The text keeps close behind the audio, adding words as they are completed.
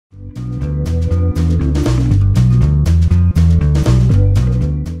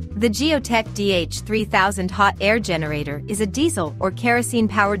The GeoTech DH 3000 hot air generator is a diesel or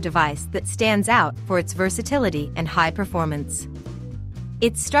kerosene-powered device that stands out for its versatility and high performance.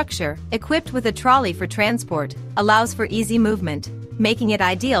 Its structure, equipped with a trolley for transport, allows for easy movement, making it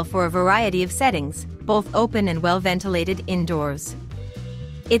ideal for a variety of settings, both open and well-ventilated indoors.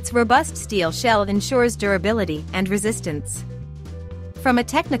 Its robust steel shell ensures durability and resistance. From a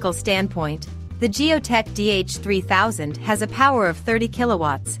technical standpoint, the GeoTech DH 3000 has a power of 30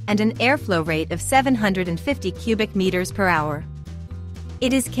 kilowatts and an airflow rate of 750 cubic meters per hour.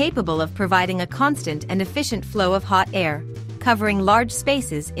 It is capable of providing a constant and efficient flow of hot air, covering large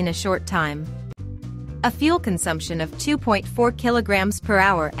spaces in a short time. A fuel consumption of 2.4 kilograms per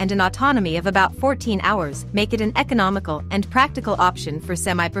hour and an autonomy of about 14 hours make it an economical and practical option for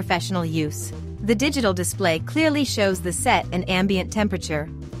semi-professional use. The digital display clearly shows the set and ambient temperature,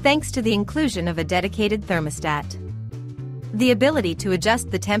 thanks to the inclusion of a dedicated thermostat. The ability to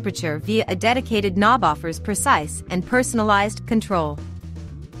adjust the temperature via a dedicated knob offers precise and personalized control.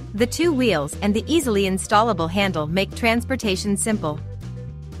 The two wheels and the easily installable handle make transportation simple.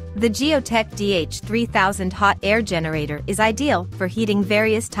 The GeoTech DH 3000 hot air generator is ideal for heating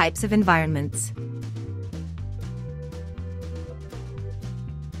various types of environments.